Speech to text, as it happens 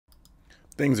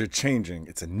Things are changing.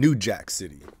 It's a new Jack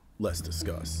City. Let's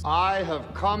discuss. I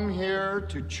have come here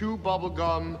to chew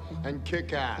bubblegum and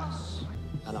kick ass.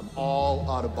 And I'm all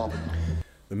out of bubblegum.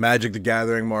 The Magic the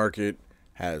Gathering market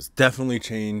has definitely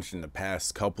changed in the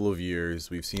past couple of years.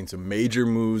 We've seen some major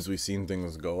moves. We've seen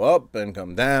things go up and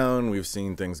come down. We've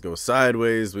seen things go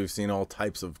sideways. We've seen all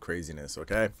types of craziness,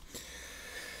 okay?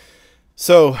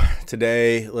 So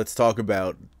today, let's talk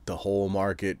about the whole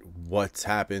market, what's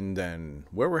happened, and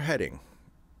where we're heading.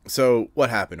 So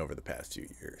what happened over the past few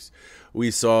years?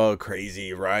 We saw a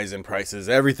crazy rise in prices.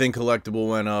 Everything collectible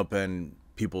went up and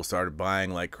people started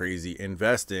buying like crazy,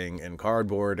 investing in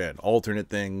cardboard and alternate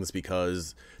things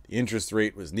because the interest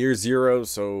rate was near zero,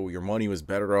 so your money was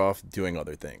better off doing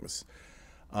other things.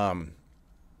 What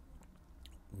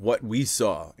we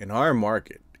saw in our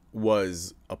market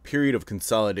was a period of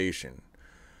consolidation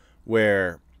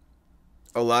where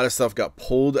a lot of stuff got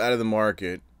pulled out of the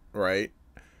market, right?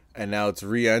 And now it's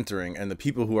re-entering, and the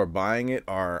people who are buying it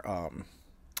are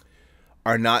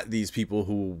not these people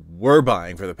who were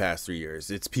buying for the past 3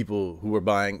 years. It's people who were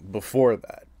buying before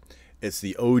that. It's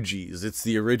the OGs. It's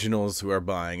the originals who are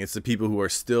buying. It's the people who are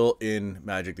still in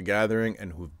Magic the Gathering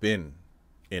and who've been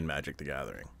in Magic the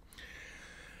Gathering.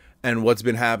 And what's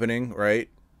been happening, right?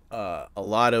 A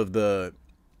lot of the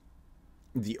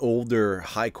older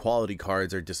high-quality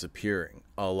cards are disappearing.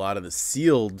 A lot of the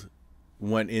sealed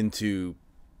went into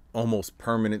almost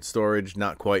permanent storage,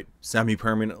 not quite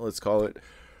semi-permanent, let's call it.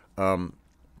 And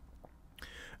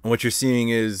what you're seeing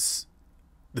is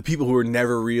the people who are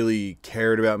never really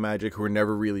cared about Magic, who are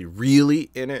never really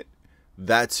in it,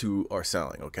 that's who are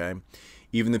selling, okay?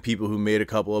 Even the people who made a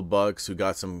couple of bucks, who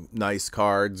got some nice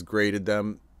cards, graded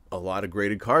them, a lot of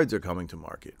graded cards are coming to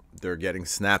market. They're getting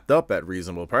snapped up at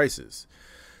reasonable prices.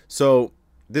 So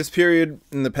this period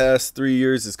in the past 3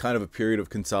 years is kind of a period of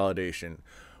consolidation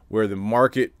where the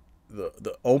market,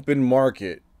 the open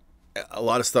market, a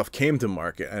lot of stuff came to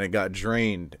market and it got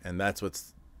drained, and that's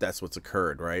what's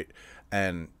occurred, right?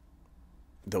 And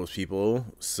those people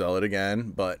sell it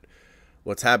again, but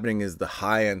what's happening is the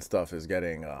high-end stuff is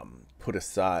getting put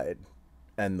aside,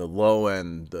 and the low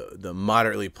end, the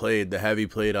moderately played, the heavy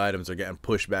played items are getting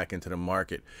pushed back into the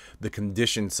market. The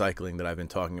condition cycling that I've been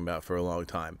talking about for a long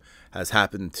time has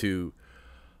happened to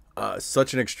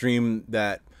such an extreme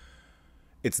that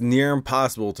it's near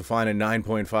impossible to find a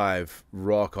 9.5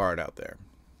 raw card out there.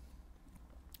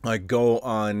 Like, go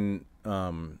on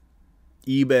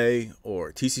eBay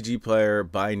or TCG Player,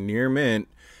 buy near mint,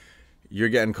 you're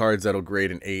getting cards that'll grade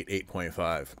an 8,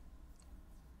 8.5.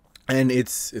 And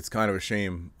it's kind of a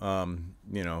shame.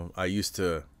 You know, I used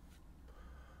to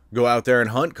go out there and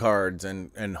hunt cards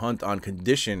and hunt on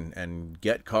condition and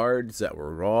get cards that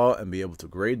were raw and be able to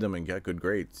grade them and get good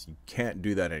grades. You can't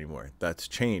do that anymore. That's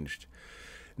changed.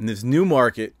 In this new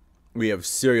market, we have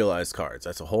serialized cards.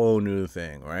 That's a whole new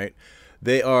thing, right?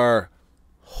 They are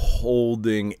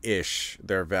holding-ish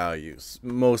their values.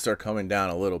 Most are coming down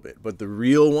a little bit, but the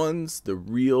real ones, the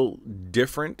real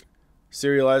different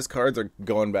serialized cards are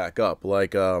going back up,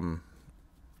 like the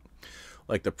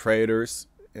Predators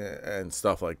and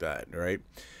stuff like that, right?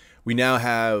 We now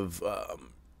have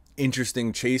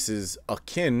interesting chases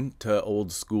akin to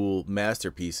old school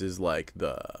masterpieces like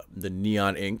the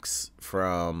neon inks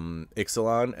from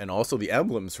Ixalan and also the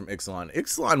emblems from Ixalan.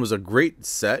 Ixalan was a great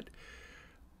set.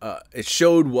 It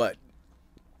showed what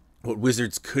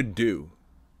Wizards could do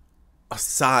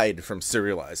aside from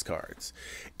serialized cards.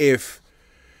 If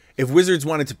Wizards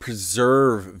wanted to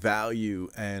preserve value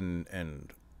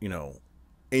and you know,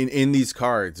 in these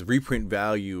cards, reprint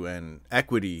value and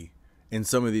equity in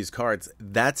some of these cards,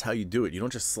 that's how you do it. You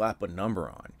don't just slap a number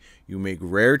on. You make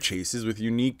rare chases with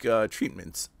unique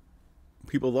treatments.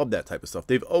 People love that type of stuff.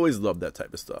 They've always loved that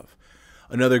type of stuff.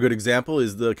 Another good example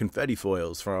is the confetti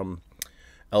foils from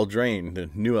Eldraine, the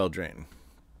new Eldraine,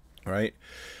 right?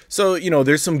 So, you know,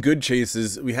 there's some good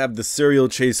chases. We have the serial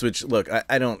chase, which, look,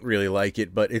 I don't really like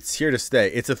it, but it's here to stay.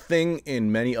 It's a thing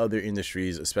in many other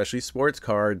industries, especially sports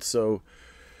cards, so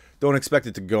don't expect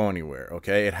it to go anywhere,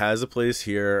 okay? It has a place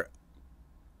here.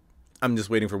 I'm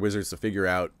just waiting for Wizards to figure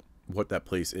out what that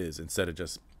place is instead of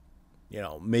just, you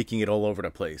know, making it all over the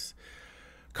place.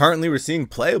 Currently, we're seeing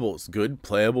playables. Good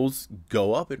playables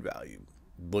go up in value.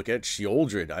 Look at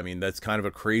Sheoldred. I mean, that's kind of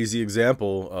a crazy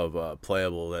example of a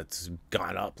playable that's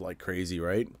gone up like crazy,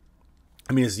 right?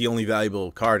 I mean, it's the only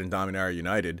valuable card in Dominaria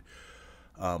United.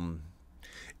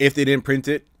 If they didn't print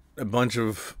it a bunch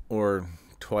of, or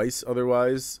twice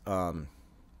otherwise,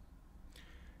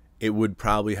 it would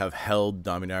probably have held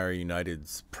Dominaria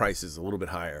United's prices a little bit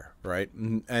higher, right?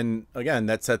 And again,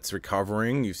 that set's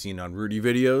recovering. You've seen on Rudy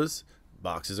videos,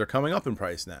 boxes are coming up in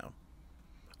price now.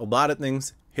 A lot of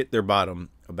things hit their bottom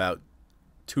about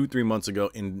 2-3 months ago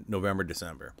in November,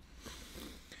 December.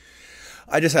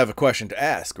 I just have a question to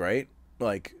ask, right?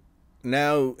 Like,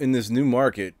 now in this new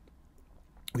market,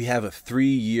 we have a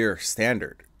 3-year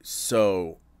standard.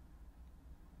 So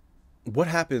what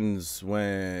happens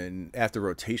when after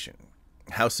rotation?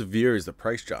 How severe is the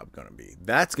price drop going to be?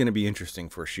 That's going to be interesting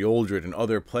for Sheoldred and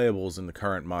other playables in the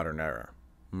current modern era.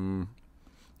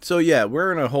 So yeah,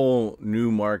 we're in a whole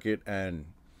new market, and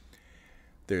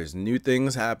there's new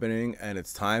things happening, and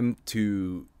it's time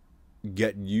to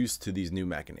get used to these new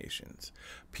machinations.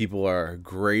 People are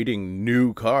grading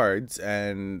new cards,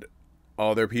 and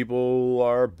other people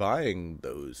are buying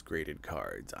those graded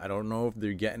cards. I don't know if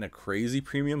they're getting a crazy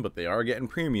premium, but they are getting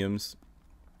premiums.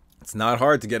 It's not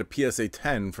hard to get a PSA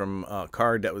 10 from a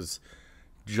card that was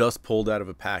just pulled out of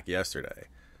a pack yesterday.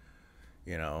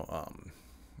 You know,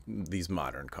 these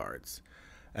modern cards.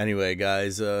 Anyway,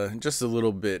 guys, just a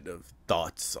little bit of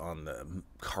thoughts on the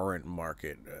current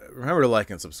market. Remember to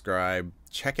like and subscribe.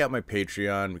 Check out my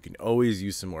Patreon. We can always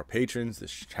use some more patrons.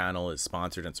 This channel is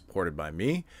sponsored and supported by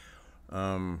me.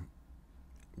 The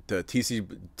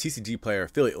TCG player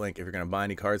affiliate link, if you're going to buy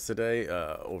any cards today,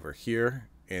 over here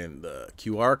in the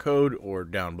QR code or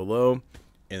down below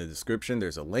in the description,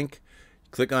 there's a link.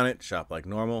 Click on it, shop like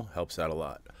normal, helps out a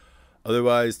lot.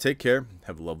 Otherwise, take care.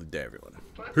 Have a lovely day, everyone.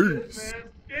 Peace. Man.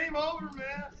 Game over,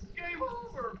 man. Game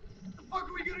over. What the fuck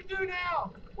are we gonna do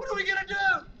now? What are we gonna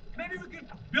do? Maybe we could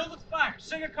build a fire,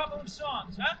 sing a couple of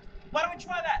songs, huh? Why don't we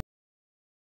try that?